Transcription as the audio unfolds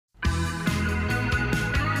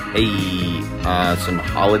Hey, some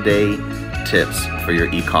holiday tips for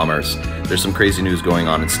your e-commerce. There's some crazy news going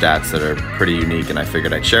on in stats that are pretty unique, and I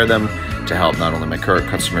figured I'd share them to help not only my current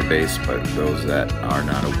customer base, but those that are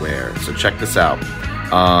not aware. So check this out.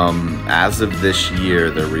 As of this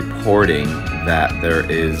year, they're reporting that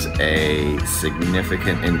there is a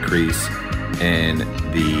significant increase in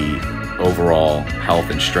the overall health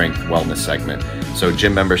and strength wellness segment. So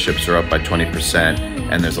gym memberships are up by 20%,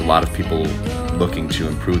 and there's a lot of people looking to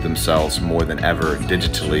improve themselves more than ever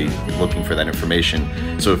digitally, looking for that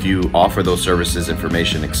information. So if you offer those services,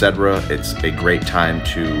 information, etc., it's a great time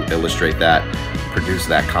to illustrate that, produce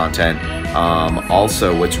that content.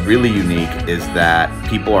 Also, what's really unique is that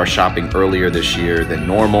people are shopping earlier this year than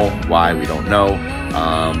normal. Why, we don't know.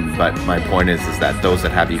 But my point is that those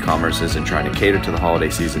that have e-commerces and trying to cater to the holiday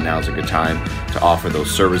season, now is a good time to offer those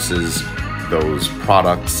services, those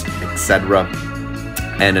products, etc.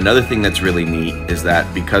 And another thing that's really neat is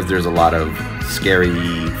that because there's a lot of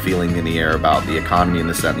scary feeling in the air about the economy and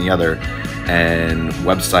this, that, and the other, and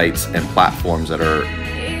websites and platforms that are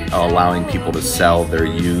allowing people to sell their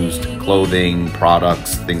used clothing,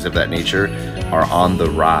 products, things of that nature are on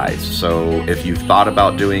the rise. So if you've thought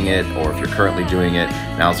about doing it, or if you're currently doing it,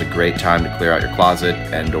 now's a great time to clear out your closet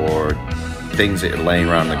and or things that are laying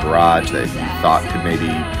around in the garage that you thought could maybe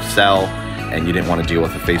sell, and you didn't want to deal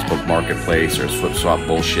with a Facebook marketplace or flip swap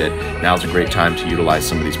bullshit. Now's a great time to utilize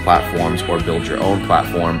some of these platforms or build your own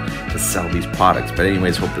platform to sell these products. But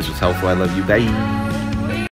anyways, hope this was helpful. I love you. Bye.